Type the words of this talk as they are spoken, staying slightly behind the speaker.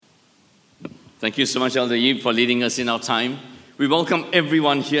Thank you so much, Elder Yip, for leading us in our time. We welcome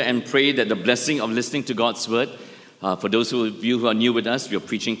everyone here and pray that the blessing of listening to God's Word, for those of you who are new with us, we are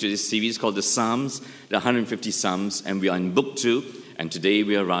preaching to this series called the Psalms, the 150 Psalms, and we are in Book 2, and today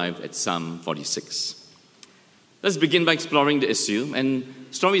we arrive at Psalm 46. Let's begin by exploring the issue, and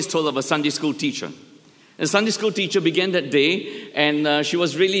the story is told of a Sunday school teacher. A Sunday school teacher began that day, and she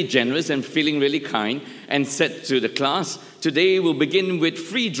was really generous and feeling really kind, and said to the class, today we'll begin with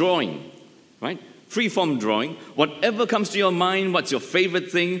free drawing. Right? Free-form drawing. Whatever comes to your mind, what's your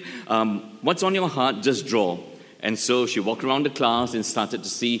favorite thing, what's on your heart, just draw. And so she walked around the class and started to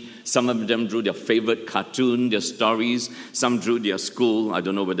see some of them drew their favorite cartoon, their stories. Some drew their school. I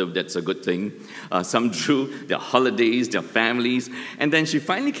don't know whether that's a good thing. Some drew their holidays, their families. And then she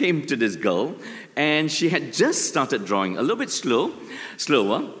finally came to this girl, and she had just started drawing, a little bit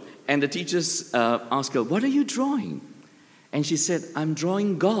slower. And the teachers asked her, what are you drawing? And she said, I'm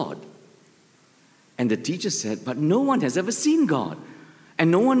drawing God. And the teacher said, but no one has ever seen God.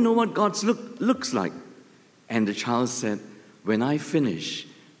 And no one knows what God looks like. And the child said, when I finish,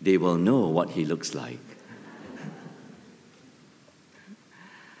 they will know what he looks like.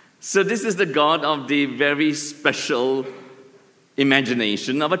 So this is the God of the very special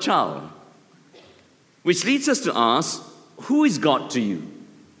imagination of a child. Which leads us to ask, who is God to you?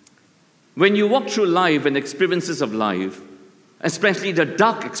 When you walk through life and experiences of life, especially the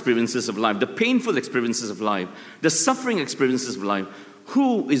dark experiences of life, the painful experiences of life, the suffering experiences of life,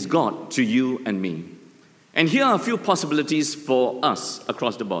 who is God to you and me? And here are a few possibilities for us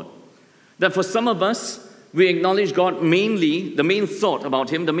across the board. That for some of us, we acknowledge God mainly, the main thought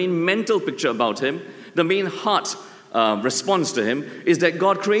about Him, the main mental picture about Him, the main heart response to Him is that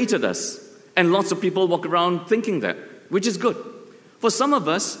God created us. And lots of people walk around thinking that, which is good. For some of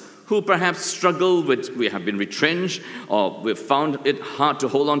us, who perhaps struggle with, we have been retrenched, or we've found it hard to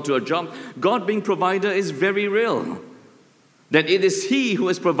hold on to a job, God being provider is very real. That it is He who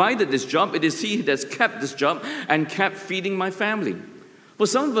has provided this job, it is He that has kept this job and kept feeding my family. For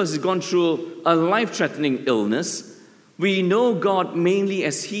some of us who've gone through a life-threatening illness, we know God mainly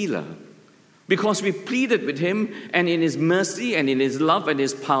as healer. Because we pleaded with Him, and in His mercy and in His love and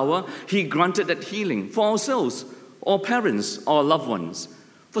His power, He granted that healing for ourselves, or parents, or loved ones.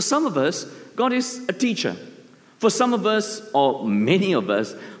 For some of us, God is a teacher. For some of us, or many of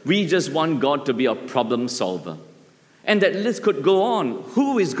us, we just want God to be a problem solver. And that list could go on.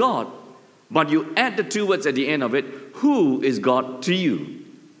 Who is God? But you add the two words at the end of it, who is God to you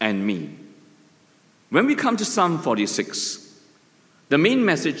and me? When we come to Psalm 46, the main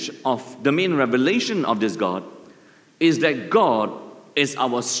message of, the main revelation of this God is that God is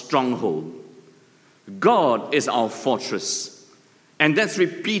our stronghold. God is our fortress. And that's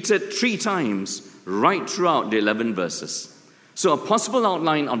repeated 3 times right throughout the 11 verses. So a possible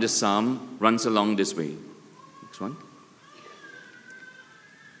outline of this psalm runs along this way. Next one.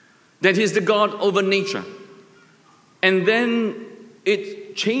 That He's the God over nature. And then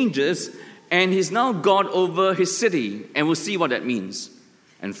it changes, and He's now God over His city. And we'll see what that means.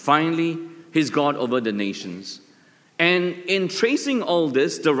 And finally, He's God over the nations. And in tracing all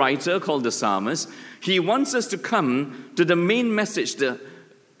this, the writer, called the psalmist, he wants us to come to the main message,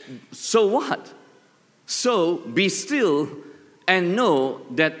 so what? So be still and know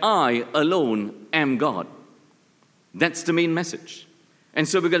that I alone am God. That's the main message. And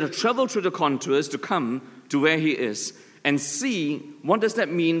so we're going to travel through the contours to come to where He is and see what does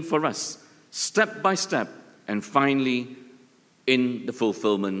that mean for us, step by step, and finally in the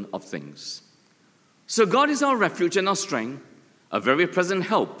fulfillment of things. So God is our refuge and our strength, a very present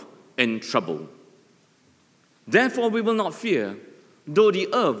help in trouble. Therefore we will not fear, though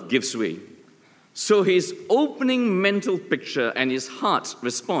the earth gives way. So his opening mental picture and his heart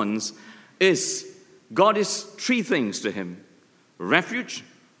response is, God is 3 things to him: refuge,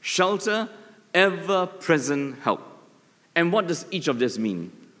 shelter, ever-present help. And what does each of this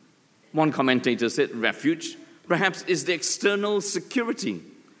mean? One commentator said refuge perhaps is the external security.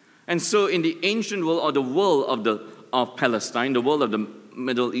 And so in the ancient world, or the world of Palestine, the world of the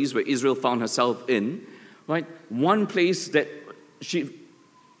Middle East, where Israel found herself in, right, one place that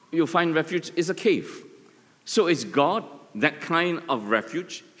you'll find refuge is a cave. So is God that kind of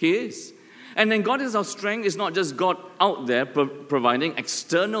refuge? He is. And then God is our strength. It's not just God out there providing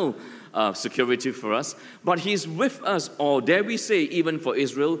external security for us, but He's with us, or dare we say, even for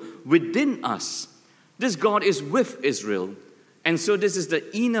Israel, within us. This God is with Israel. And so this is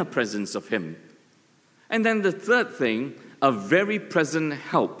the inner presence of Him. And then the third thing, a very present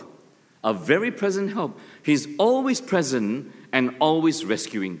help. A very present help. He's always present and always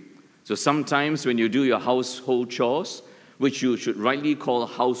rescuing. So sometimes when you do your household chores, which you should rightly call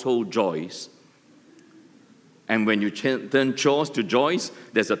household joys, And when you turn chores to joys,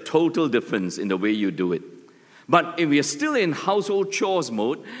 there's a total difference in the way you do it. But if you're still in household chores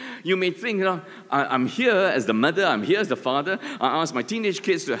mode, you may think, I'm here as the mother, I'm here as the father. I ask my teenage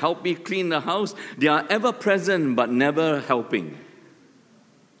kids to help me clean the house. They are ever present but never helping.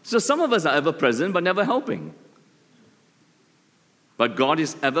 So some of us are ever present but never helping. But God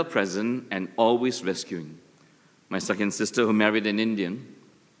is ever present and always rescuing. My second sister, who married an Indian,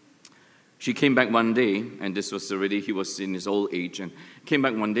 she came back one day, and this was already, he was in his old age, and came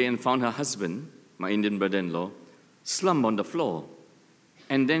back one day and found her husband, my Indian brother-in-law, slumped on the floor.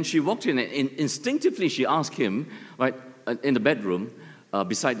 And then she walked in, and instinctively she asked him, right, in the bedroom,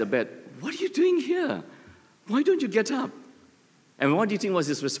 beside the bed, "What are you doing here? Why don't you get up?" And what do you think was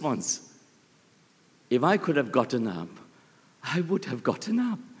his response? "If I could have gotten up, I would have gotten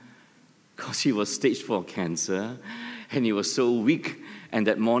up." Because he was stage 4 cancer, and he was so weak. And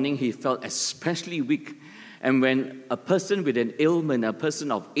that morning he felt especially weak. And when a person with an ailment, a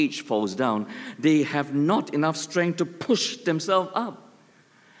person of age falls down, they have not enough strength to push themselves up.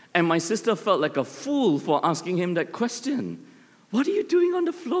 And my sister felt like a fool for asking him that question. "What are you doing on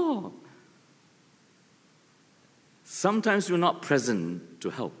the floor?" Sometimes we're not present to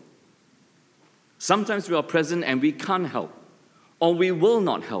help. Sometimes we are present and we can't help, or we will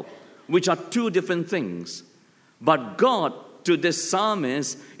not help, which are two different things. But God, to this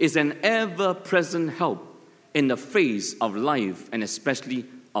psalmist, is an ever-present help in the face of life and especially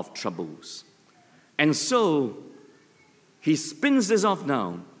of troubles. And so, he spins this off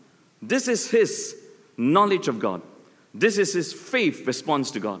now. This is his knowledge of God. This is his faith response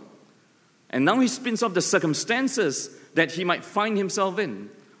to God. And now he spins off the circumstances that he might find himself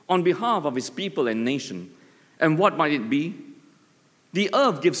in on behalf of his people and nation. And what might it be? The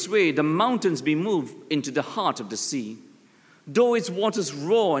earth gives way, the mountains be moved into the heart of the sea. Though its waters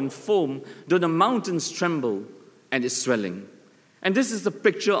roar and foam, though the mountains tremble and is swelling. And this is the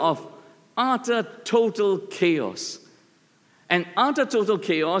picture of utter total chaos. And utter total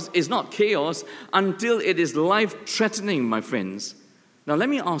chaos is not chaos until it is life-threatening, my friends. Now let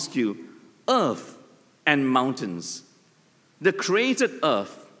me ask you, earth and mountains, the created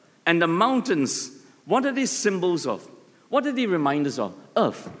earth and the mountains, what are these symbols of? What are they reminders of?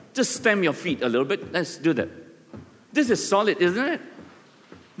 Earth. Just stamp your feet a little bit. Let's do that. This is solid, isn't it?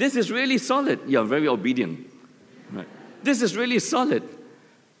 This is really solid. You're very obedient. Right. This is really solid.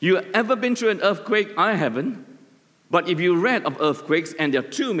 You ever been through an earthquake? I haven't. But if you read of earthquakes, and there are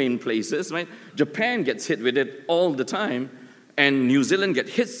two main places, right? Japan gets hit with it all the time, and New Zealand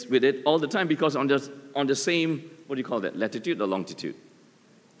gets hit with it all the time because on the same, what do you call that, latitude or longitude?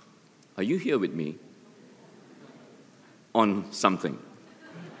 Are you here with me? On something.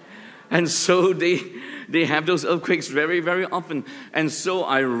 And so they have those earthquakes very, very often. And so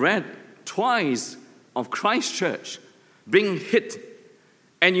I read twice of Christchurch being hit.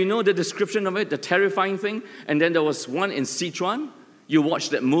 And you know the description of it, the terrifying thing? And then there was one in Sichuan. You watch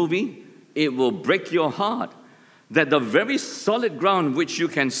that movie, it will break your heart. That the very solid ground which you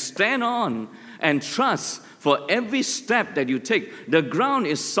can stand on and trust for every step that you take, the ground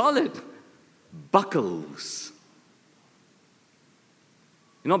is solid, buckles.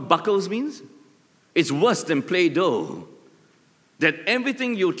 You know what buckles means? It's worse than Play-Doh. That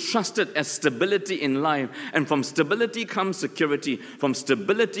everything you trusted as stability in life, and from stability comes security, from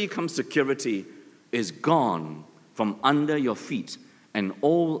stability comes security, is gone from under your feet and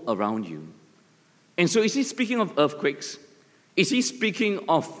all around you. And so is he speaking of earthquakes? Is he speaking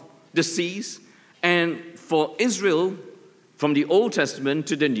of the seas? And for Israel, from the Old Testament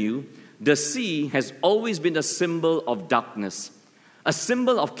to the New, the sea has always been a symbol of darkness, a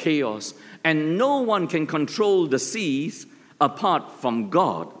symbol of chaos, and no one can control the seas apart from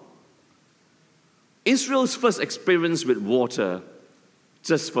God. Israel's first experience with water,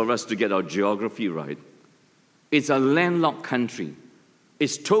 just for us to get our geography right, it's a landlocked country.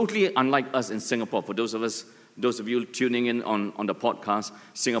 It's totally unlike us in Singapore. For those of you tuning in on the podcast,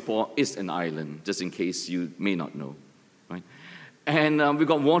 Singapore is an island, just in case you may not know, right? And we've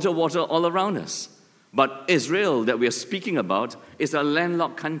got water all around us. But Israel, that we are speaking about, is a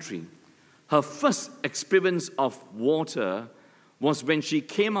landlocked country. Her first experience of water was when she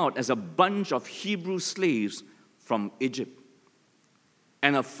came out as a bunch of Hebrew slaves from Egypt.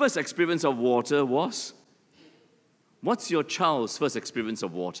 And her first experience of water was, what's your child's first experience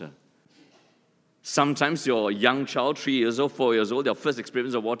of water? Sometimes your young child, 3 years old, 4 years old, their first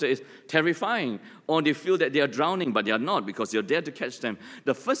experience of water is terrifying. Or they feel that they are drowning, but they are not because you're there to catch them.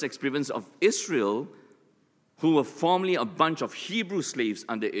 The first experience of Israel, who were formerly a bunch of Hebrew slaves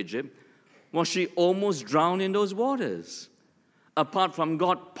under Egypt, was she almost drowned in those waters. Apart from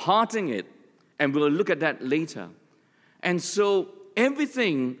God parting it And we'll look at that later. And so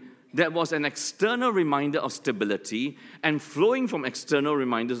everything that was an external reminder of stability and flowing from external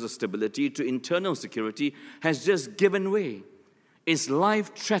reminders of stability to internal security has just given way. It's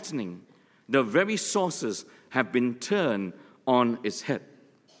life-threatening. The very sources have been turned on its head.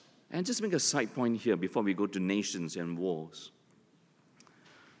 And just make a side point here before we go to nations and wars.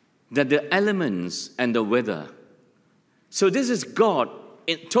 That the elements and the weather. So this is God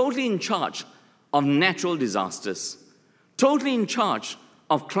totally in charge of natural disasters. Totally in charge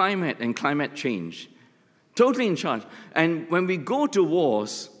of climate and climate change. Totally in charge. And when we go to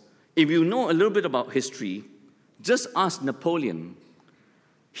wars, if you know a little bit about history, just ask Napoleon.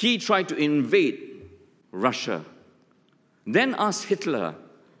 He tried to invade Russia. Then ask Hitler,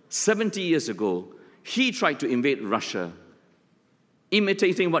 70 years ago, he tried to invade Russia,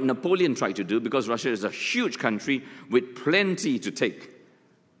 imitating what Napoleon tried to do, because Russia is a huge country with plenty to take.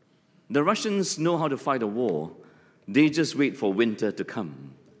 The Russians know how to fight a war. They just wait for winter to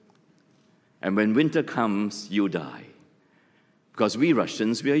come. And when winter comes, you die. Because we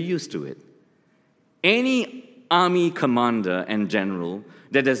Russians, we are used to it. Any army commander and general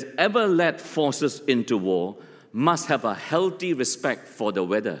that has ever led forces into war must have a healthy respect for the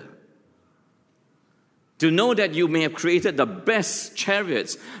weather. To know that you may have created the best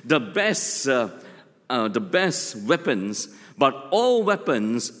chariots, the best weapons, but all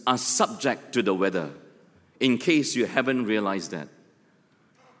weapons are subject to the weather, in case you haven't realized that.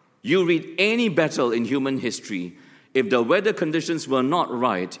 You read any battle in human history, if the weather conditions were not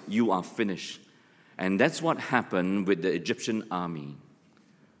right, you are finished. And that's what happened with the Egyptian army.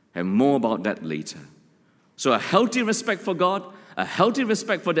 And more about that later. So a healthy respect for God, a healthy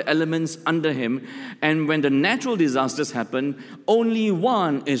respect for the elements under him, and when the natural disasters happen, only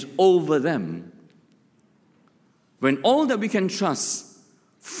one is over them. When all that we can trust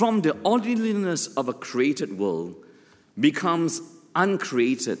from the orderliness of a created world becomes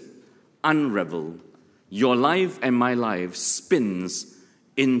uncreated, unraveled, your life and my life spins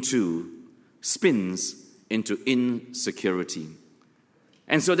into insecurity.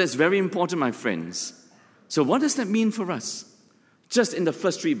 And so that's very important, my friends. So what does that mean for us? Just in the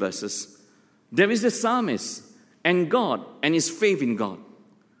first 3 verses, there is the psalmist and God and his faith in God.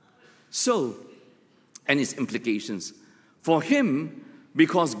 So, and its implications. For him,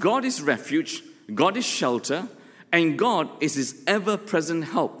 because God is refuge, God is shelter, and God is his ever-present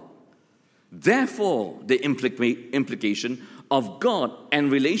help. Therefore, the implication of God and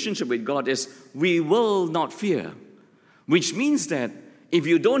relationship with God is we will not fear. Which means that if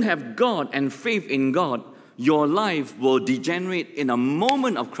you don't have God and faith in God, your life will degenerate in a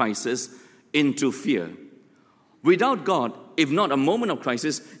moment of crisis into fear. Without God, if not a moment of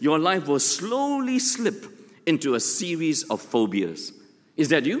crisis, your life will slowly slip into a series of phobias. Is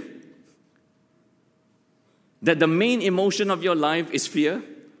that you? That the main emotion of your life is fear,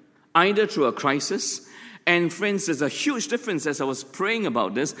 either through a crisis. And friends, there's a huge difference as I was praying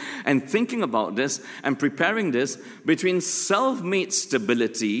about this and thinking about this and preparing this between self-made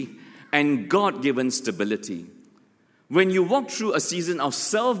stability and God-given stability. When you walk through a season of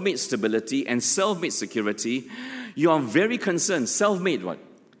self-made stability and self-made security, you are very concerned. Self-made what?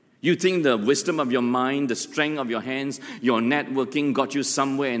 You think the wisdom of your mind, the strength of your hands, your networking got you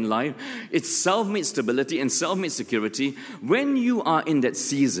somewhere in life. It's self-made stability and self-made security. When you are in that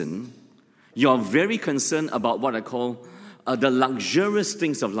season, you're very concerned about what I call the luxurious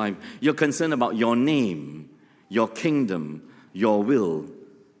things of life. You're concerned about your name, your kingdom, your will,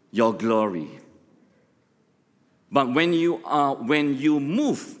 your glory. But when you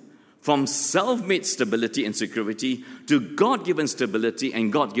move from self-made stability and security to God-given stability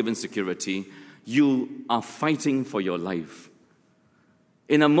and God-given security, you are fighting for your life.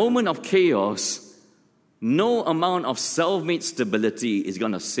 In a moment of chaos, no amount of self-made stability is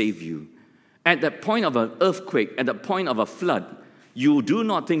going to save you. At the point of an earthquake, at the point of a flood, you do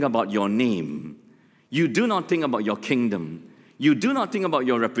not think about your name. You do not think about your kingdom. You do not think about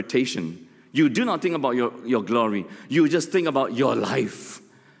your reputation. You do not think about your glory. You just think about your life.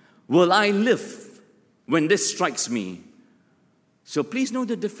 Will I live when this strikes me? So please know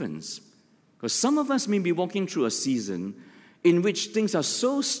the difference. Because some of us may be walking through a season in which things are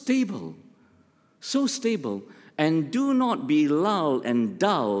so stable, and do not be lulled and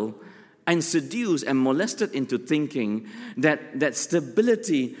dull and seduced and molested into thinking that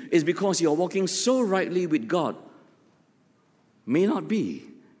stability is because you're walking so rightly with God. May not be.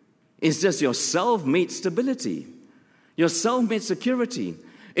 It's just your self-made stability, your self-made security,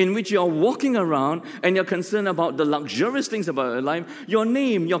 in which you're walking around and you're concerned about the luxurious things about your life, your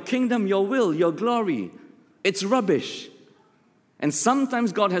name, your kingdom, your will, your glory. It's rubbish. And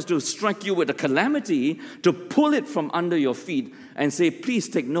sometimes God has to strike you with a calamity to pull it from under your feet and say, please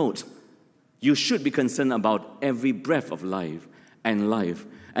take note. You should be concerned about every breath of life and life.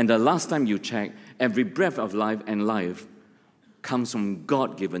 And the last time you check, every breath of life and life comes from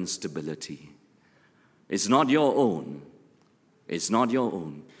God-given stability. It's not your own. It's not your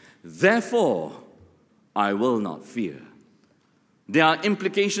own. Therefore, I will not fear. There are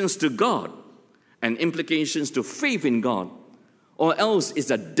implications to God and implications to faith in God, or else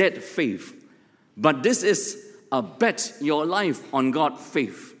it's a dead faith. But this is a bet your life on God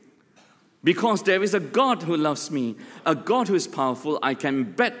faith. Because there is a God who loves me, a God who is powerful, I can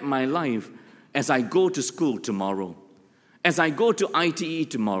bet my life as I go to school tomorrow, as I go to ITE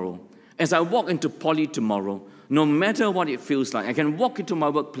tomorrow, as I walk into poly tomorrow, no matter what it feels like, I can walk into my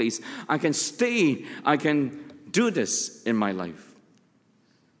workplace, I can stay, I can do this in my life.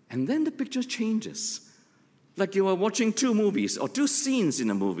 And then the picture changes. Like you are watching two movies or two scenes in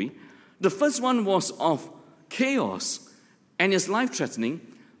a movie. The first one was of chaos and is life-threatening.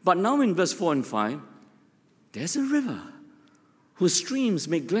 But now in verse 4 and 5, there's a river whose streams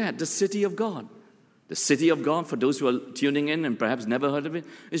make glad the city of God. The city of God, for those who are tuning in and perhaps never heard of it,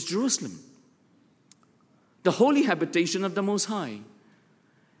 is Jerusalem, the holy habitation of the Most High.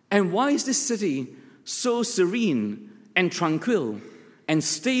 And why is this city so serene and tranquil and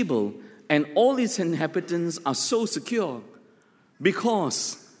stable, and all its inhabitants are so secure?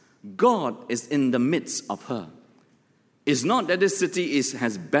 Because God is in the midst of her. It's not that this city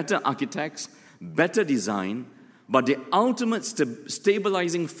has better architects, better design, but the ultimate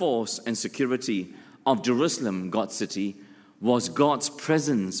stabilizing force and security of Jerusalem, God's city, was God's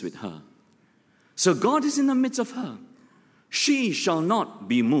presence with her. So God is in the midst of her. She shall not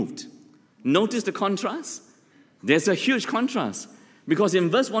be moved. Notice the contrast? There's a huge contrast. Because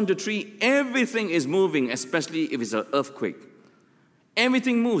in verse 1 to 3, everything is moving, especially if it's an earthquake.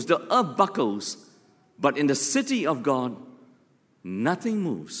 Everything moves. The earth buckles. But in the city of God, nothing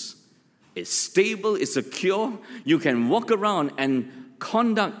moves. It's stable, it's secure. You can walk around and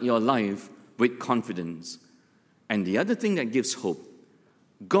conduct your life with confidence. And the other thing that gives hope,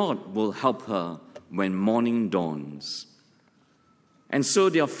 God will help her when morning dawns. And so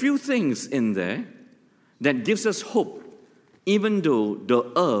there are few things in there that gives us hope, even though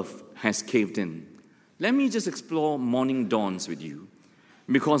the earth has caved in. Let me just explore morning dawns with you.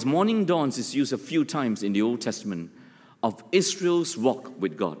 Because morning dawns is used a few times in the Old Testament of Israel's walk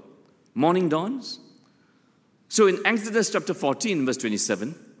with God. Morning dawns. So in Exodus chapter 14, verse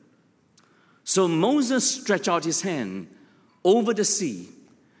 27, so Moses stretched out his hand over the sea,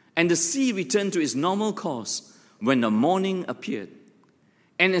 and the sea returned to its normal course when the morning appeared.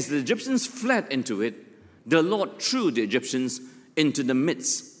 And as the Egyptians fled into it, the Lord threw the Egyptians into the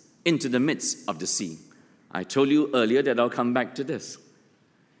midst of the sea. I told you earlier that I'll come back to this.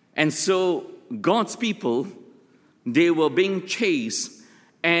 And so God's people, they were being chased,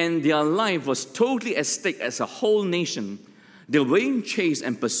 and their life was totally at stake as a whole nation. They were being chased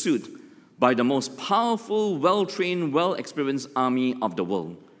and pursued by the most powerful, well-trained, well-experienced army of the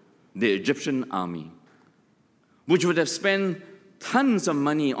world, the Egyptian army, which would have spent tons of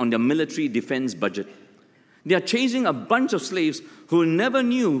money on their military defense budget. They are chasing a bunch of slaves who never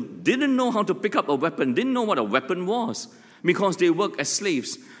knew, didn't know how to pick up a weapon, didn't know what a weapon was, because they work as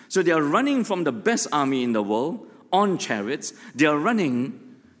slaves. So they are running from the best army in the world on chariots. They are running,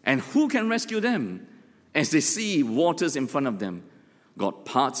 and who can rescue them? As they see waters in front of them, God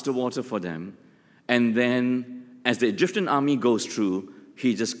parts the water for them, and then as the Egyptian army goes through,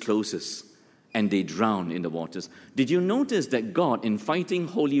 he just closes, and they drown in the waters. Did you notice that God, in fighting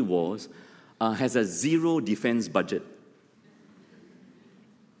holy wars, has a zero defense budget?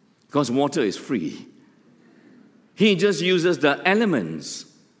 Because water is free. He just uses the elements.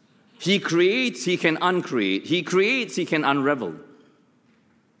 He creates, he can uncreate. He creates, he can unravel.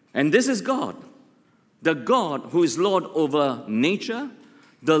 And this is God. The God who is Lord over nature,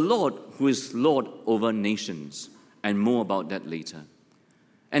 the Lord who is Lord over nations. And more about that later.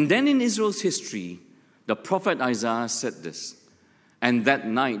 And then in Israel's history, the prophet Isaiah said this. And that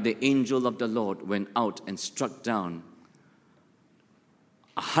night, the angel of the Lord went out and struck down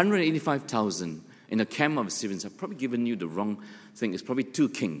 185,000 in the camp of Assyrians. I've probably given you the wrong thing. It's probably 2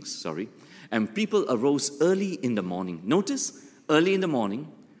 kings, sorry. And people arose early in the morning. Notice, early in the morning.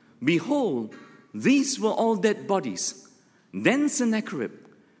 Behold, these were all dead bodies. Then Sennacherib,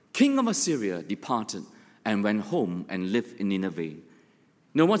 king of Assyria, departed and went home and lived in Nineveh.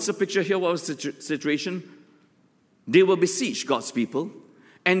 Now, what's the picture here? What was the situation? They will besiege God's people,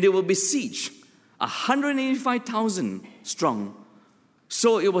 and they will besiege 185,000 strong.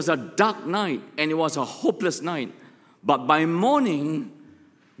 So it was a dark night, and it was a hopeless night. But by morning,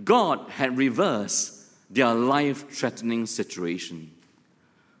 God had reversed their life-threatening situation.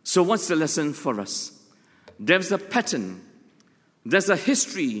 So what's the lesson for us? There's a pattern, there's a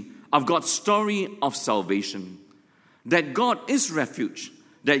history of God's story of salvation. That God is refuge,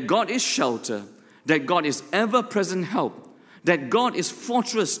 that God is shelter, that God is ever-present help, that God is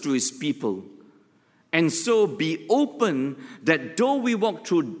fortress to His people. And so be open that though we walk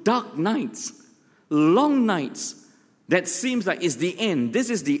through dark nights, long nights, that seems like it's the end, this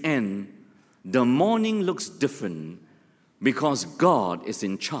is the end, the morning looks different because God is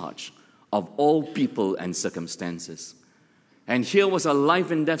in charge of all people and circumstances. And here was a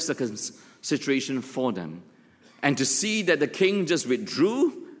life and death situation for them. And to see that the king just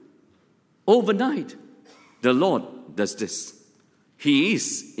withdrew overnight, the Lord does this. He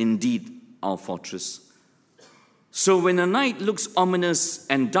is indeed our fortress. So when the night looks ominous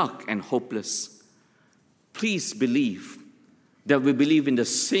and dark and hopeless, please believe that we believe in the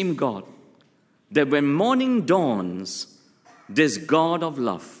same God, that when morning dawns, this God of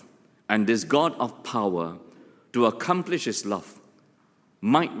love and this God of power to accomplish His love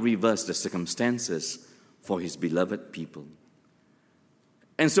might reverse the circumstances for His beloved people.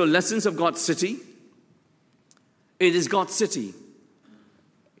 And so, lessons of God's city. It is God's city.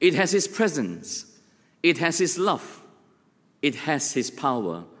 It has His presence. It has His love. It has His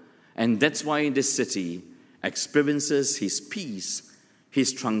power. And that's why this city experiences His peace,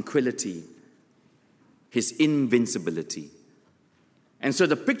 His tranquility, His invincibility. And so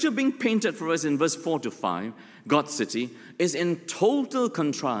the picture being painted for us in verse 4 to 5, God's city, is in total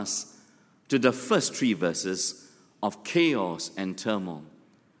contrast to the first 3 verses of chaos and turmoil.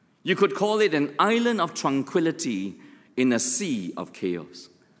 You could call it an island of tranquility in a sea of chaos.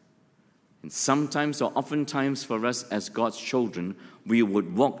 And sometimes or oftentimes for us as God's children, we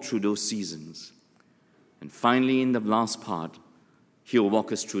would walk through those seasons. And finally, in the last part, He'll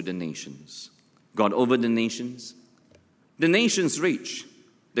walk us through the nations. God over the nations rage,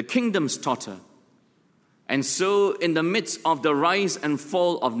 the kingdoms totter. And so in the midst of the rise and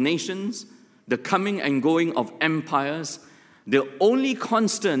fall of nations, the coming and going of empires, the only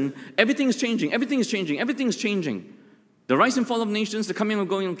constant, everything is changing. The rise and fall of nations, the coming and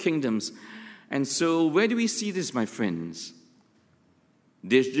going of kingdoms. And so where do we see this, my friends?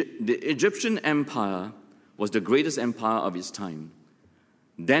 The Egyptian empire was the greatest empire of its time.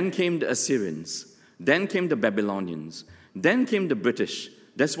 Then came the Assyrians. Then came the Babylonians. Then came the British.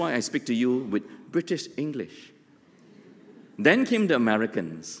 That's why I speak to you with British English. Then came the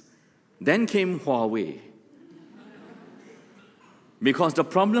Americans. Then came Huawei. Because the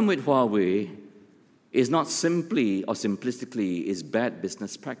problem with Huawei is not simply or simplistically is bad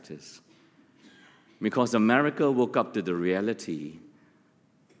business practice. Because America woke up to the reality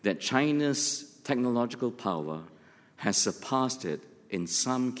that China's technological power has surpassed it in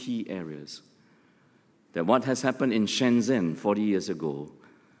some key areas. That what has happened in Shenzhen 40 years ago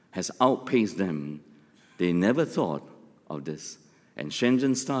has outpaced them. They never thought of this. And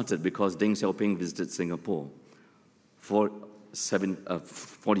Shenzhen started because Deng Xiaoping visited Singapore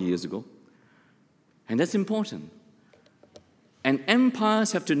 40 years ago. And that's important. And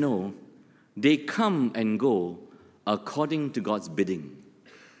empires have to know they come and go according to God's bidding.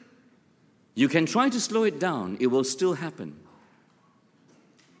 You can try to slow it down, it will still happen.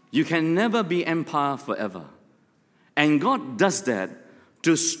 You can never be empire forever. And God does that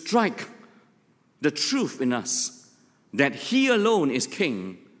to strike the truth in us that He alone is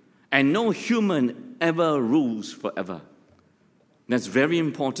king and no human ever rules forever. That's very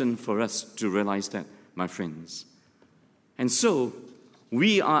important for us to realize that, my friends. And so,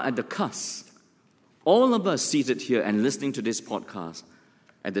 we are at the cusp, all of us seated here and listening to this podcast,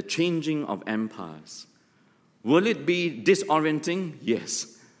 at the changing of empires. Will it be disorienting?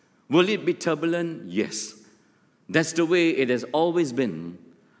 Yes. Will it be turbulent? Yes. That's the way it has always been.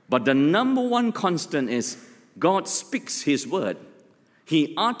 But the number one constant is God speaks His word.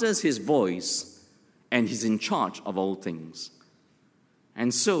 He utters His voice, and He's in charge of all things.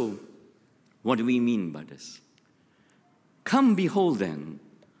 And so, what do we mean by this? Come behold then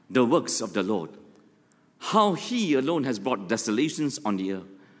the works of the Lord, how He alone has brought desolations on the earth.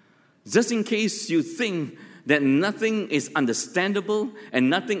 Just in case you think that nothing is understandable and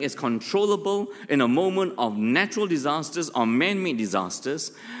nothing is controllable in a moment of natural disasters or man-made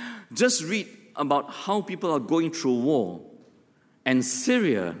disasters, just read about how people are going through war. And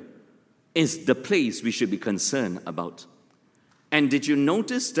Syria is the place we should be concerned about. And did you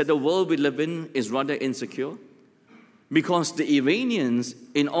notice that the world we live in is rather insecure? Because the Iranians,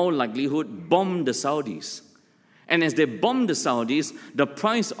 in all likelihood, bombed the Saudis. And as they bombed the Saudis, the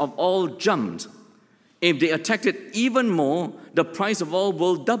price of oil jumped. If they attacked it even more, the price of oil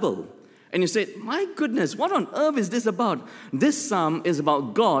will double. And you say, my goodness, what on earth is this about? This psalm is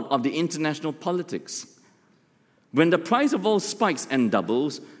about God of the international politics. When the price of oil spikes and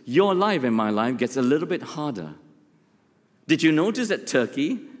doubles, your life and my life gets a little bit harder. Did you notice that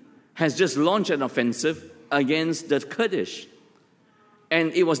Turkey has just launched an offensive against the Kurdish?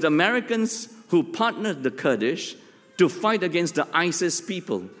 And it was the Americans who partnered the Kurdish to fight against the ISIS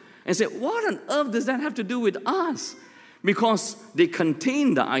people. And said, what on earth does that have to do with us? Because they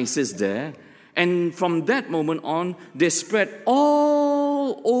contained the ISIS there, and from that moment on, they spread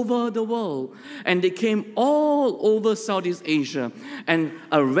all over the world. And they came all over Southeast Asia. And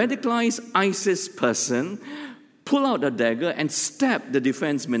a radicalized ISIS person pulled out a dagger and stabbed the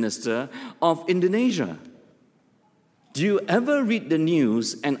defense minister of Indonesia. Do you ever read the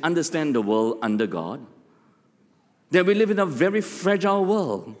news and understand the world under God? That we live in a very fragile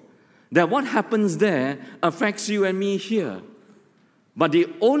world. That what happens there affects you and me here. But the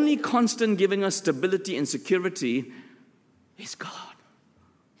only constant giving us stability and security is God.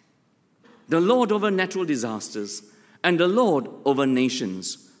 The Lord over natural disasters and the Lord over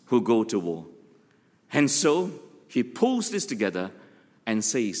nations who go to war. And so he pulls this together and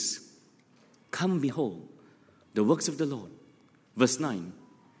says, come behold the works of the Lord. Verse 9,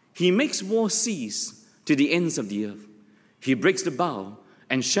 he makes war cease to the ends of the earth. He breaks the bow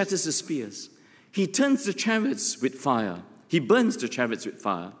and shatters the spears. He turns the chariots with fire. He burns the chariots with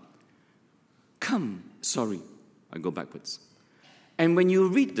fire. I go backwards. And when you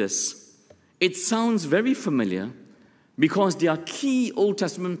read this, it sounds very familiar because there are key Old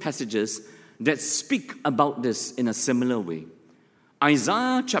Testament passages that speak about this in a similar way.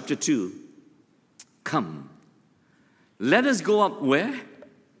 Isaiah chapter 2, come, let us go up where?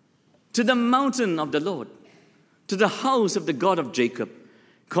 To the mountain of the Lord, to the house of the God of Jacob.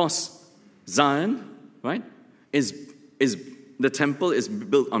 Because Zion, right, is the temple is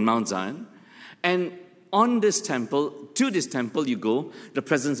built on Mount Zion. And on this temple, to this temple you go, the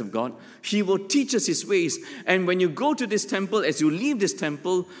presence of God. He will teach us his ways. And when you go to this temple, as you leave this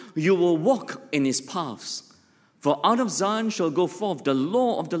temple, you will walk in his paths. For out of Zion shall go forth the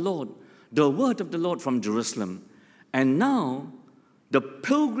law of the Lord, the word of the Lord from Jerusalem. And now, the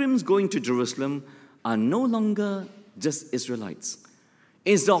pilgrims going to Jerusalem are no longer just Israelites.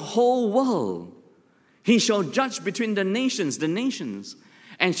 It's the whole world. He shall judge between the nations,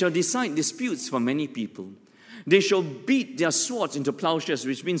 and shall decide disputes for many people. They shall beat their swords into plowshares,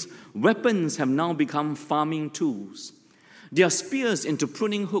 which means weapons have now become farming tools. Their spears into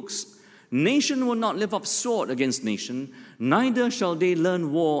pruning hooks. Nation will not lift up sword against nation, neither shall they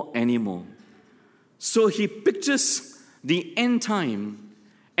learn war anymore. So he pictures the end time,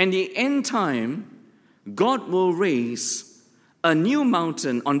 and the end time, God will raise a new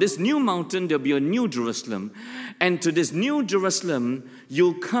mountain. On this new mountain, there'll be a new Jerusalem. And to this new Jerusalem,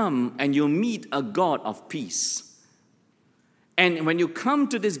 you'll come and you'll meet a God of peace. And when you come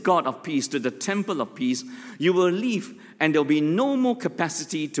to this God of peace, to the temple of peace, you will leave and there'll be no more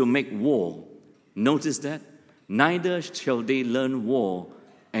capacity to make war. Notice that? Neither shall they learn war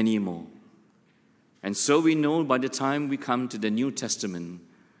anymore. And so we know by the time we come to the New Testament,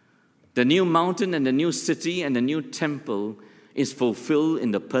 the new mountain and the new city and the new temple is fulfilled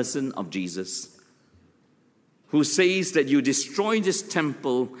in the person of Jesus, who says that you destroy this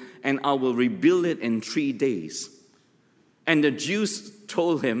temple and I will rebuild it in 3 days. And the Jews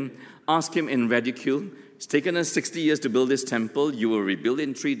told him, asked him in ridicule, it's taken us 60 years to build this temple, you will rebuild it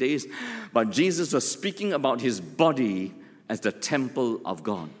in 3 days. But Jesus was speaking about his body as the temple of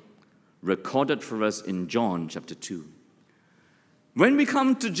God, recorded for us in John chapter 2. When we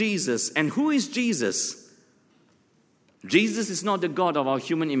come to Jesus, and who is Jesus? Jesus is not the God of our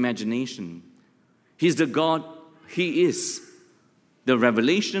human imagination. He's the God, he is the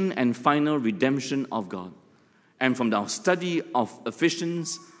revelation and final redemption of God. And from our study of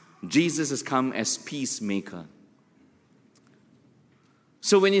Ephesians, Jesus has come as peacemaker.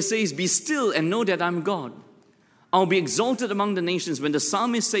 So when he says, be still and know that I'm God, I'll be exalted among the nations. When the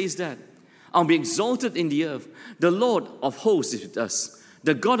psalmist says that, I'll be exalted in the earth. The Lord of hosts is with us.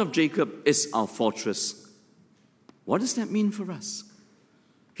 The God of Jacob is our fortress. What does that mean for us?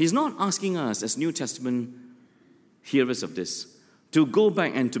 He's not asking us as New Testament hearers of this to go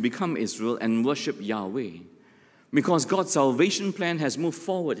back and to become Israel and worship Yahweh. Because God's salvation plan has moved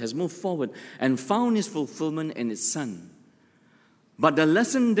forward and found its fulfillment in its Son. But the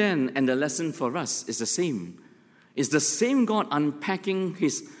lesson then and the lesson for us is the same. It's the same God unpacking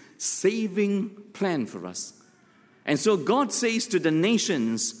his saving plan for us. And so God says to the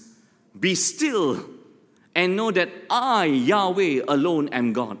nations, be still and know that I, Yahweh, alone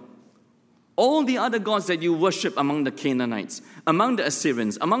am God. All the other gods that you worship among the Canaanites, among the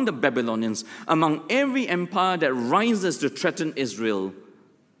Assyrians, among the Babylonians, among every empire that rises to threaten Israel,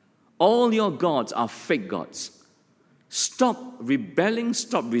 all your gods are fake gods. Stop rebelling,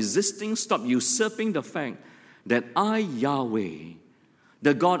 stop resisting, stop usurping the fact that I, Yahweh,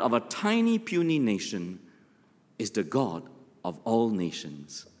 the God of a tiny, puny nation, is the God of all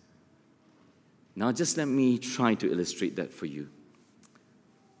nations. Now just let me try to illustrate that for you.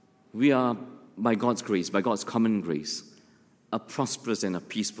 We are, by God's grace, by God's common grace, a prosperous and a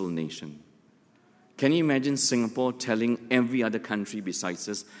peaceful nation. Can you imagine Singapore telling every other country besides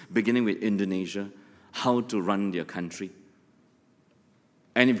us, beginning with Indonesia, how to run their country?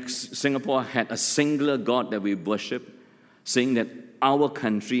 And if Singapore had a singular God that we worship, saying that our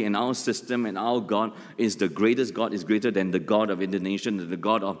country and our system and our God is the greatest God, is greater than the God of Indonesia, and the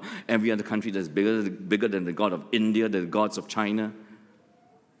God of every other country that's bigger than the God of India, the gods of China.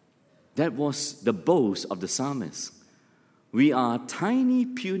 That was the boast of the psalmist. We are a tiny,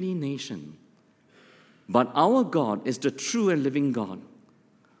 puny nation, but our God is the true and living God.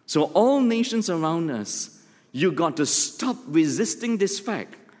 So all nations around us, you got to stop resisting this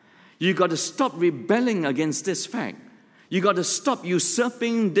fact. You got to stop rebelling against this fact. You got to stop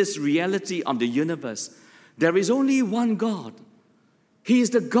usurping this reality of the universe. There is only one God. He is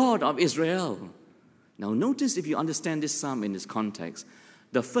the God of Israel. Now notice, if you understand this psalm in this context,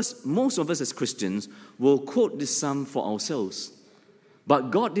 most of us as Christians will quote this psalm for ourselves.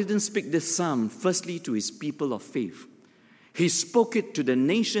 But God didn't speak this psalm firstly to his people of faith. He spoke it to the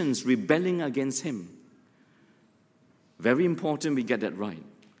nations rebelling against him. Very important we get that right.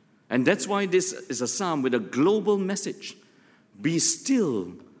 And that's why this is a psalm with a global message. Be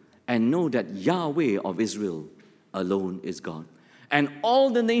still and know that Yahweh of Israel alone is God. And all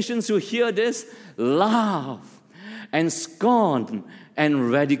the nations who hear this laugh and scorn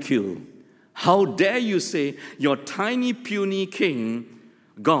and ridicule. How dare you say your tiny, puny king,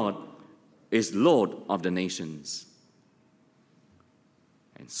 God, is Lord of the nations?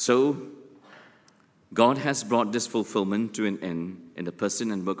 And so, God has brought this fulfillment to an end in the person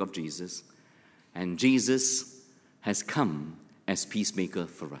and work of Jesus. And Jesus has come as peacemaker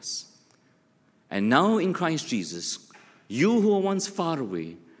for us. And now in Christ Jesus, you who were once far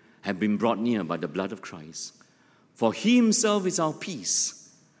away have been brought near by the blood of Christ. For he himself is our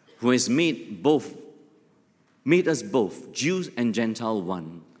peace, who has made us both, Jews and Gentile,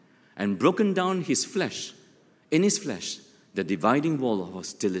 one, and broken down in his flesh, the dividing wall of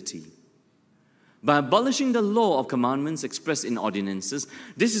hostility. By abolishing the law of commandments expressed in ordinances,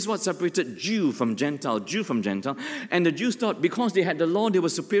 this is what separated Jew from Gentile. And the Jews thought because they had the law, they were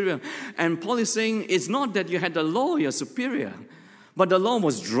superior. And Paul is saying, it's not that you had the law, you're superior. But the law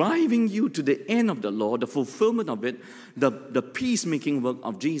was driving you to the end of the law, the fulfillment of it, the peacemaking work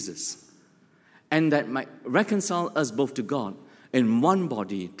of Jesus. And that might reconcile us both to God in one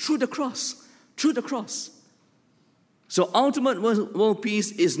body through the cross. So ultimate world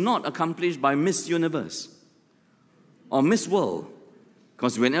peace is not accomplished by Miss Universe or Miss World.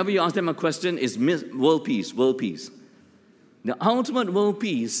 Because whenever you ask them a question, it's Miss World Peace. The ultimate world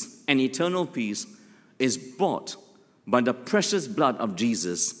peace and eternal peace is bought by the precious blood of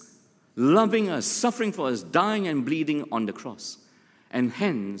Jesus, loving us, suffering for us, dying and bleeding on the cross. And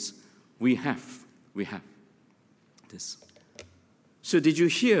hence, we have this. So did you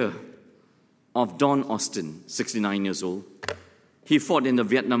hear of Don Austin, 69 years old? He fought in the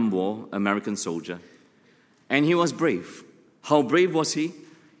Vietnam War, American soldier. And he was brave. How brave was he?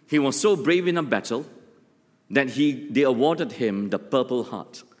 He was so brave in a battle that they awarded him the Purple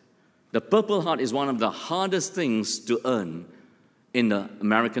Heart. The Purple Heart is one of the hardest things to earn in the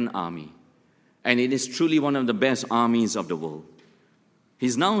American Army. And it is truly one of the best armies of the world.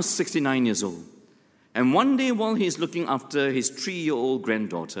 He's now 69 years old. And one day while he's looking after his 3-year-old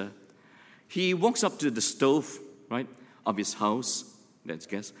granddaughter, he walks up to the stove, right, of his house, let's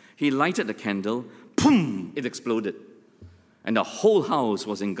guess. He lighted the candle, boom, it exploded. And the whole house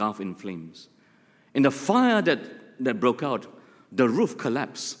was engulfed in flames. In the fire that broke out, the roof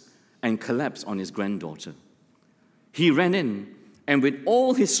collapsed on his granddaughter. He ran in, and with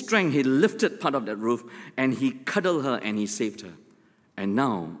all his strength, he lifted part of that roof, and he cuddled her, and he saved her. And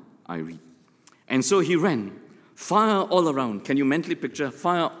now I read. And so he ran, fire all around. Can you mentally picture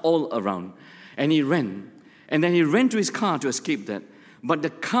fire all around? And he ran. And then he ran to his car to escape that. But the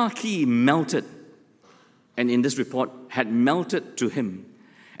car key melted. And in this report, had melted to him.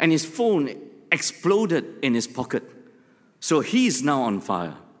 And his phone exploded in his pocket. So he's now on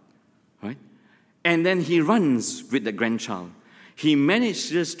fire. Right? And then he runs with the grandchild. He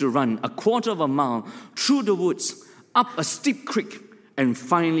manages to run a quarter of a mile through the woods, up a steep creek, and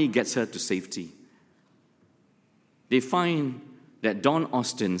finally gets her to safety. They find that Don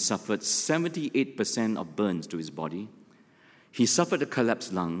Austin suffered 78% of burns to his body. He suffered a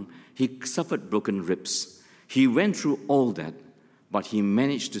collapsed lung. He suffered broken ribs. He went through all that, but he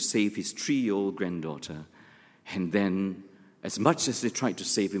managed to save his 3-year-old granddaughter. And then, as much as they tried to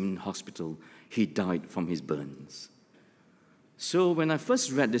save him in hospital, he died from his burns. So when I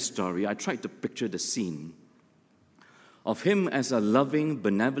first read this story, I tried to picture the scene of him as a loving,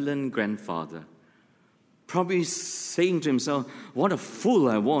 benevolent grandfather, probably saying to himself, what a fool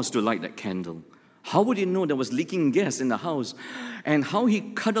I was to light that candle. How would he know there was leaking gas in the house? And how he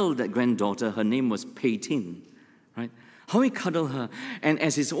cuddled that granddaughter, her name was Pei Tin, right? How he cuddled her, and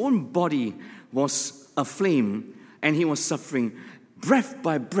as his own body was aflame, and he was suffering, breath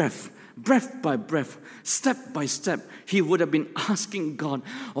by breath, step by step, he would have been asking God,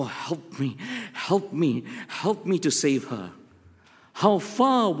 oh, help me to save her. How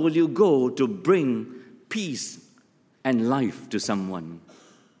far will you go to bring peace and life to someone?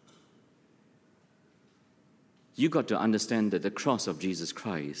 You got to understand that the cross of Jesus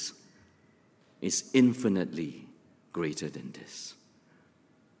Christ is infinitely greater than this.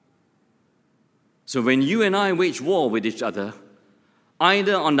 So when you and I wage war with each other,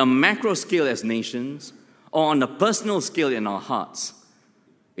 either on the macro scale as nations or on the personal scale in our hearts,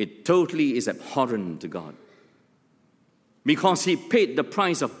 it totally is abhorrent to God. Because He paid the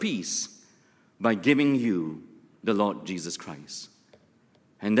price of peace by giving you the Lord Jesus Christ.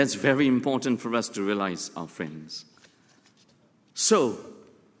 And that's very important for us to realize, our friends. So,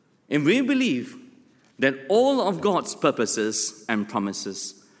 if we believe that all of God's purposes and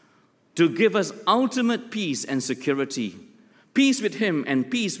promises to give us ultimate peace and security, peace with Him and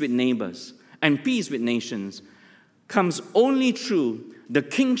peace with neighbors and peace with nations, comes only through the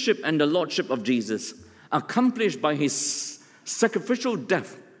kingship and the lordship of Jesus, accomplished by His sacrificial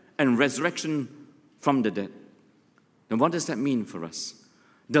death and resurrection from the dead. Now, what does that mean for us?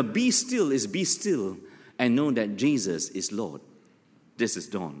 The be still is be still and know that Jesus is Lord. This is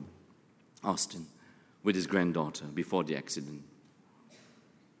Don Austin with his granddaughter before the accident.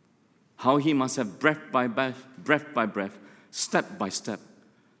 How he must have breath by breath, step by step,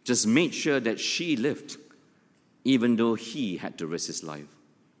 just made sure that she lived, even though he had to risk his life.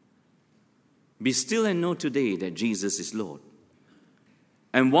 Be still and know today that Jesus is Lord.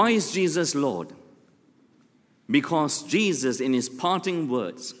 And why is Jesus Lord? Because Jesus, in His parting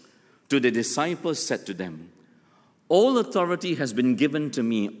words to the disciples, said to them, all authority has been given to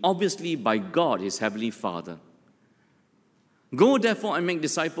me, obviously by God, His Heavenly Father. Go therefore and make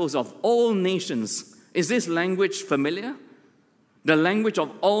disciples of all nations. Is this language familiar? The language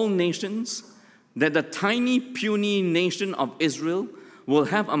of all nations, that the tiny, puny nation of Israel will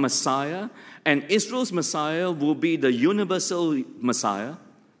have a Messiah, and Israel's Messiah will be the universal Messiah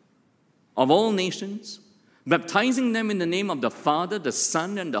of all nations, baptizing them in the name of the Father, the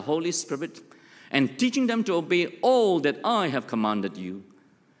Son, and the Holy Spirit, and teaching them to obey all that I have commanded you.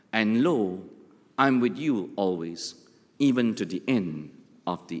 And lo, I'm with you always, even to the end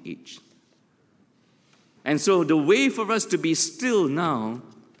of the age. And so the way for us to be still now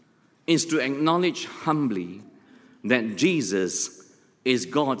is to acknowledge humbly that Jesus is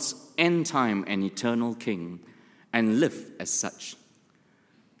God's end-time and eternal King, and live as such.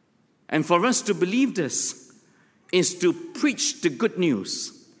 And for us to believe this is to preach the good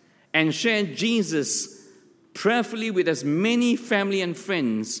news and share Jesus prayerfully with as many family and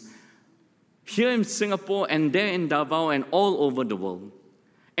friends here in Singapore and there in Davao and all over the world.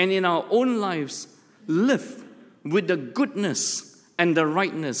 And in our own lives, live with the goodness and the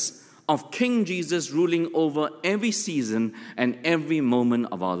rightness of King Jesus ruling over every season and every moment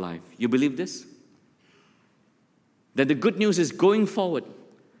of our life. You believe this? That the good news is going forward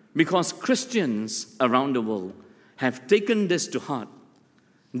because Christians around the world have taken this to heart.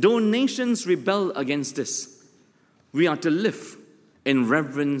 Though nations rebel against this, we are to live in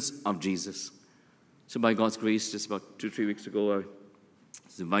reverence of Jesus. So by God's grace, just about 2-3 weeks ago, I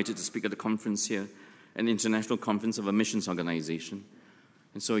was invited to speak at a conference here, an international conference of a missions organization.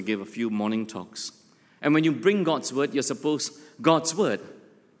 And so I gave a few morning talks. And when you bring God's word, you're supposed, God's word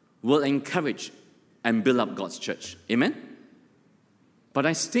will encourage and build up God's church. Amen? But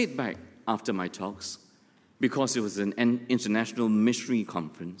I stayed back after my talks because it was an international missionary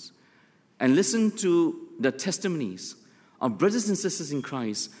conference and listened to the testimonies of brothers and sisters in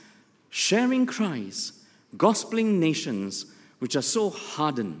Christ sharing Christ, gospeling nations which are so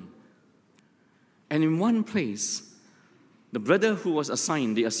hardened. And in one place, The brother who was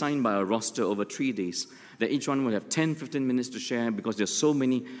assigned, they assigned by a roster over 3 days, that each one would have 10, 15 minutes to share because there's so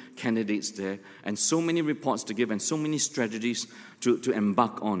many candidates there and so many reports to give and so many strategies to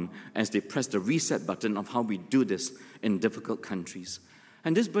embark on as they press the reset button of how we do this in difficult countries.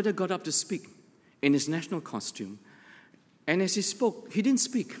 And this brother got up to speak in his national costume. And as he spoke, he didn't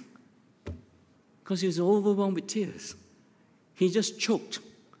speak because he was overwhelmed with tears. He just choked.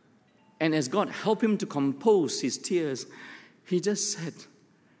 And as God helped him to compose his tears, he just said,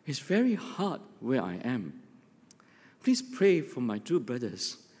 "It's very hard where I am. Please pray for my two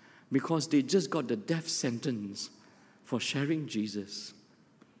brothers because they just got the death sentence for sharing Jesus."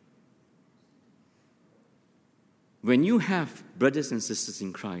 When you have brothers and sisters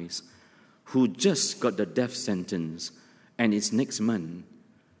in Christ who just got the death sentence and it's next month,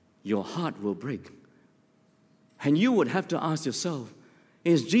 your heart will break. And you would have to ask yourself,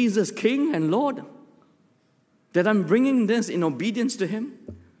 is Jesus King and Lord? That I'm bringing this in obedience to Him?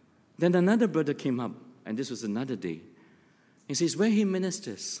 Then another brother came up, and this was another day. He says, where he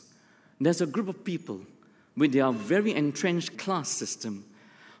ministers, there's a group of people with their very entrenched class system.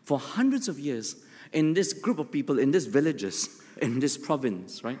 For hundreds of years, in this group of people, in these villages, in this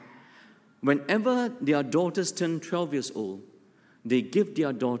province, right? Whenever their daughters turn 12 years old, they give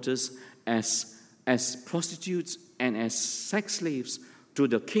their daughters as prostitutes and as sex slaves to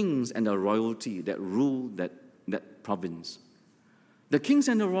the kings and the royalty that rule that province. The kings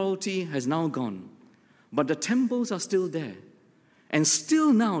and the royalty has now gone, but the temples are still there. And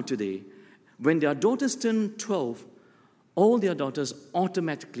still now today, when their daughters turn 12, all their daughters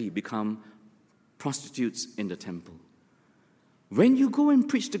automatically become prostitutes in the temple. When you go and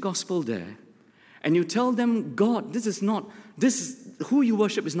preach the gospel there, and you tell them, God, who you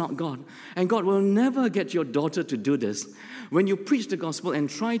worship is not God, and God will never get your daughter to do this. When you preach the gospel and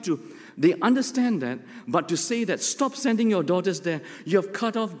they understand that, but to say that stop sending your daughters there, you have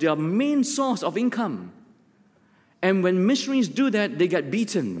cut off their main source of income. And when missionaries do that, they get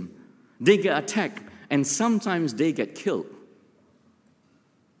beaten, they get attacked, and sometimes they get killed.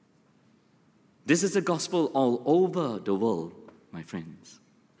 This is the gospel all over the world, my friends.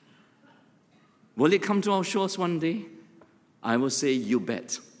 Will it come to our shores one day? I will say, you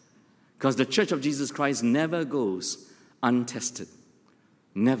bet. Because the Church of Jesus Christ never goes untested.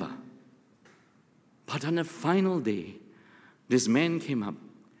 Never. But on the final day, this man came up.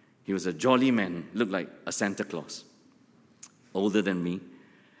 He was a jolly man, looked like a Santa Claus, older than me.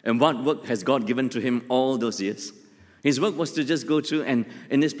 And what work has God given to him all those years? His work was to just go through, and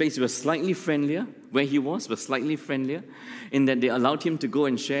in this place he was slightly friendlier. Where he was slightly friendlier, in that they allowed him to go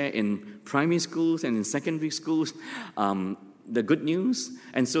and share in primary schools and in secondary schools the good news.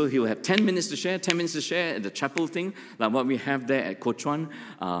 And so he will have 10 minutes to share at the chapel thing, like what we have there at Kuo Chuan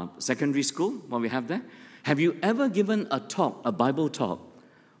Secondary School, what we have there. Have you ever given a Bible talk,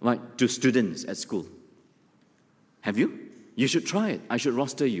 like to students at school? Have you? You should try it. I should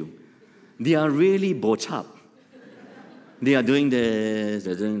roster you. They are really bochap. They are doing this,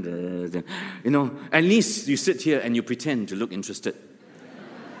 they're doing this. At least you sit here and you pretend to look interested.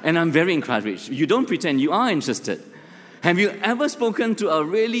 And I'm very encouraged. You don't pretend, you are interested. Have you ever spoken to a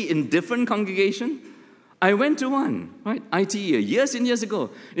really indifferent congregation? I went to one, right? ITE, years and years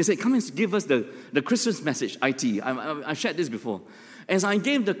ago. They said, come and give us the Christmas message, ITE. I've shared this before. As I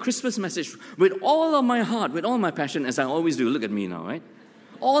gave the Christmas message with all of my heart, with all my passion, as I always do, look at me now, right?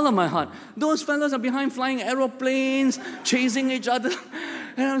 All of my heart. Those fellows are behind flying aeroplanes, chasing each other.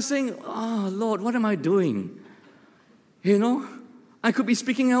 And I'm saying, oh, Lord, what am I doing? I could be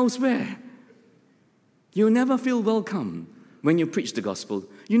speaking elsewhere. You never feel welcome when you preach the gospel.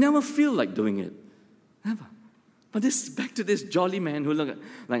 You never feel like doing it. Never. But back to this jolly man who looked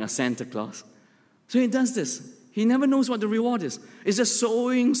like a Santa Claus. So he does this. He never knows what the reward is. It's just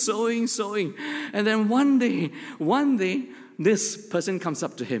sowing. And then one day, this person comes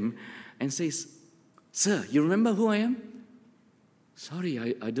up to him and says, "Sir, you remember who I am?"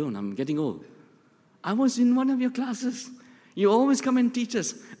 "Sorry, I don't. I'm getting old." "I was in one of your classes. You always come and teach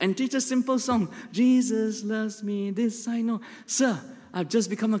us a simple song. Jesus loves me, this I know. Sir, I've just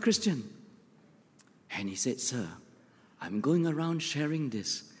become a Christian." And he said, "Sir, I'm going around sharing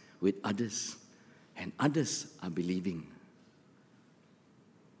this with others, and others are believing.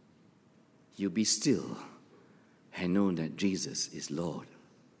 You be still and know that Jesus is Lord."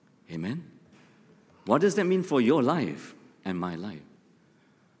 Amen? What does that mean for your life and my life?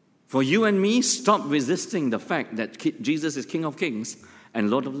 For you and me, stop resisting the fact that Jesus is King of Kings and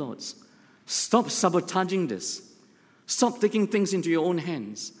Lord of Lords. Stop sabotaging this. Stop taking things into your own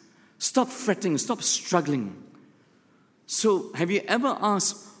hands. Stop fretting. Stop struggling. So, have you ever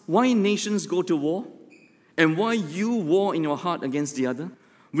asked why nations go to war? And why you war in your heart against the other?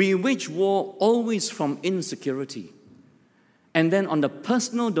 We wage war always from insecurity. And then on the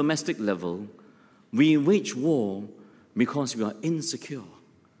personal, domestic level, we wage war because we are insecure.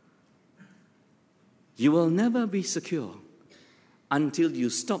 You will never be secure until you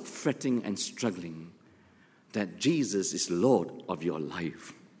stop fretting and struggling that Jesus is Lord of your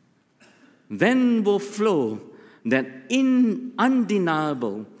life. Then will flow that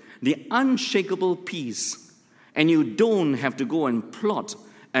undeniable, the unshakable peace, and you don't have to go and plot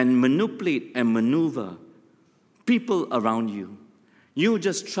and manipulate and maneuver people around you. You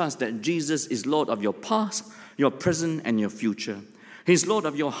just trust that Jesus is Lord of your past, your present, and your future. He's Lord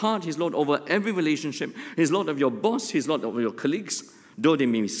of your heart. He's Lord over every relationship. He's Lord of your boss. He's Lord over your colleagues, though they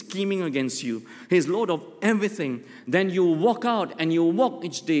may be scheming against you. He's Lord of everything. Then you walk out and you walk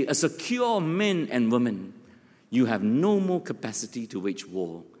each day a secure man and woman. You have no more capacity to wage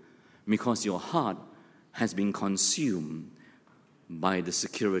war because your heart has been consumed by the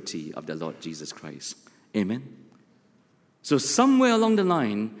security of the Lord Jesus Christ. Amen? So somewhere along the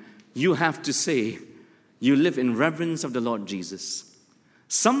line, you have to say, you live in reverence of the Lord Jesus.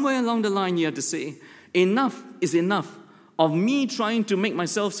 Somewhere along the line, you have to say, enough is enough of me trying to make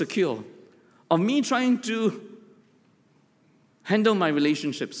myself secure, of me trying to handle my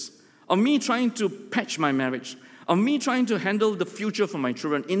relationships, of me trying to patch my marriage, of me trying to handle the future for my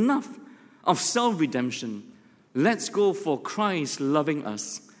children. Enough of self-redemption. Let's go for Christ loving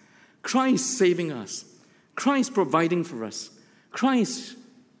us, Christ saving us, Christ providing for us, Christ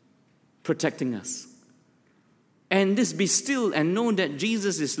protecting us. And this be still and know that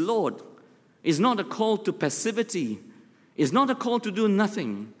Jesus is Lord is not a call to passivity. It's not a call to do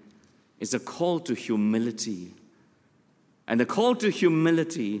nothing. It's a call to humility. And the call to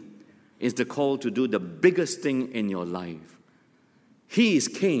humility is the call to do the biggest thing in your life. He is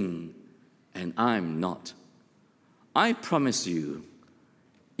king and I'm not. I promise you,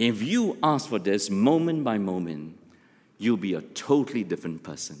 if you ask for this moment by moment, you'll be a totally different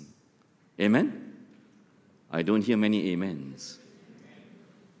person. Amen? I don't hear many amens.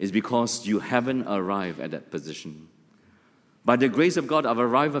 It's because you haven't arrived at that position. By the grace of God, I've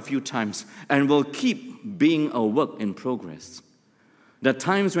arrived a few times and will keep being a work in progress. The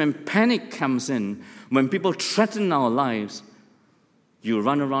times when panic comes in, when people threaten our lives, you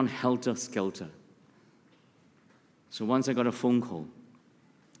run around helter-skelter. So once I got a phone call,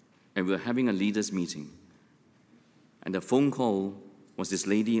 and we were having a leaders' meeting, and the phone call was this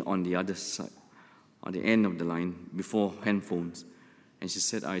lady on the other side, on the end of the line, before handphones, and she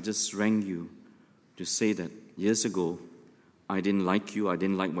said, I just rang you to say that years ago, I didn't like you, I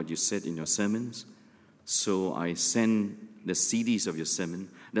didn't like what you said in your sermons, so I sent the CDs of your sermon,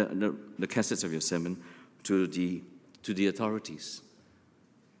 the cassettes of your sermon, to the authorities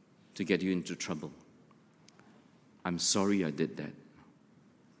to get you into trouble. I'm sorry I did that.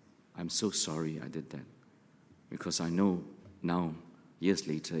 I'm so sorry I did that. Because I know now, years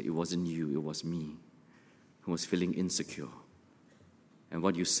later, it wasn't you, it was me who was feeling insecure. And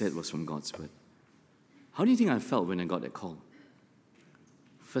what you said was from God's word. How do you think I felt when I got that call?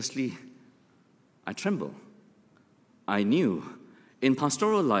 Firstly, I trembled. I knew. In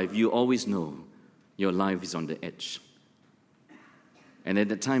pastoral life, you always know your life is on the edge. And at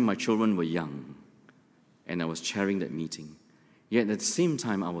that time, my children were young, and I was chairing that meeting. Yet at the same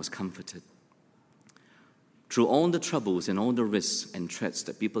time, I was comforted. Through all the troubles and all the risks and threats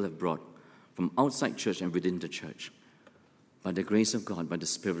that people have brought from outside church and within the church, by the grace of God, by the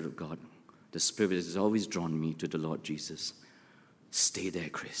Spirit of God, the Spirit has always drawn me to the Lord Jesus. Stay there,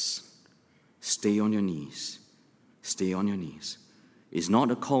 Chris. Stay on your knees. Stay on your knees. It's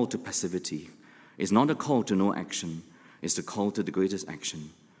not a call to passivity. It's not a call to no action. It's the call to the greatest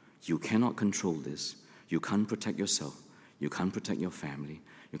action. You cannot control this. You can't protect yourself. You can't protect your family.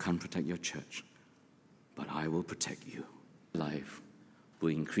 You can't protect your church. But I will protect you. Life will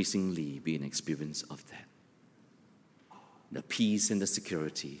increasingly be an experience of that. The peace and the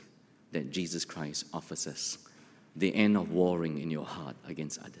security that Jesus Christ offers us. The end of warring in your heart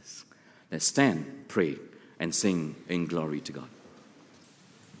against others. Let's stand, pray, and sing in glory to God.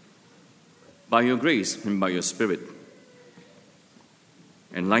 By your grace and by your Spirit,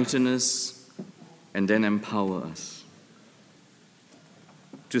 enlighten us and then empower us.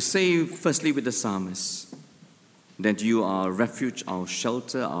 To say, firstly with the psalmist, that you are our refuge, our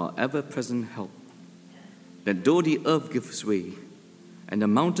shelter, our ever-present help. That though the earth gives way, and the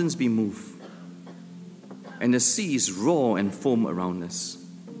mountains be moved, and the seas roar and foam around us,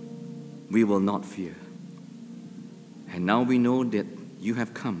 we will not fear. And now we know that you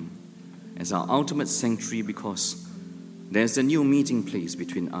have come as our ultimate sanctuary because there's a new meeting place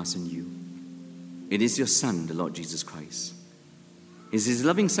between us and you. It is your Son, the Lord Jesus Christ. It's His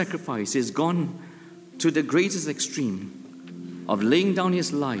loving sacrifice. He has gone to the greatest extreme of laying down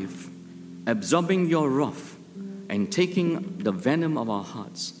His life, absorbing your wrath, and taking the venom of our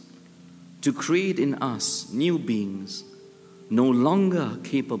hearts to create in us new beings, no longer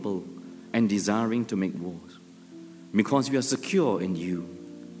capable and desiring to make wars, because we are secure in you,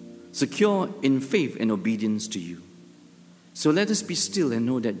 secure in faith and obedience to you. So let us be still and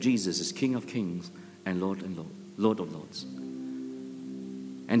know that Jesus is King of kings and Lord of lords.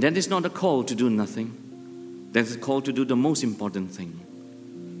 And that is not a call to do nothing. That is a call to do the most important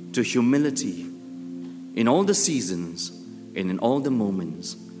thing, to humility in all the seasons and in all the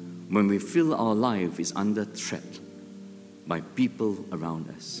moments when we feel our life is under threat by people around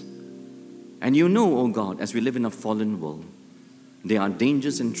us. And you know, oh God, as we live in a fallen world, there are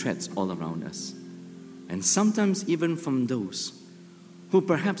dangers and threats all around us. And sometimes even from those who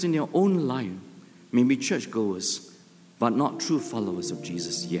perhaps in their own life may be churchgoers, but not true followers of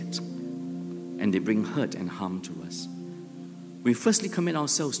Jesus yet. And they bring hurt and harm to us. We firstly commit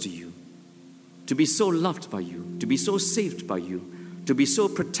ourselves to you, to be so loved by you, to be so saved by you, to be so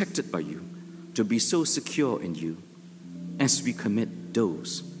protected by you, to be so secure in you, as we commit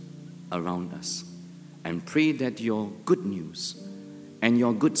those around us, and pray that your good news and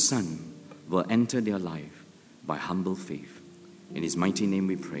your good Son will enter their life by humble faith. In His mighty name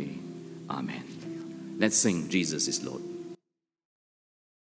we pray. Amen. Let's sing, Jesus is Lord.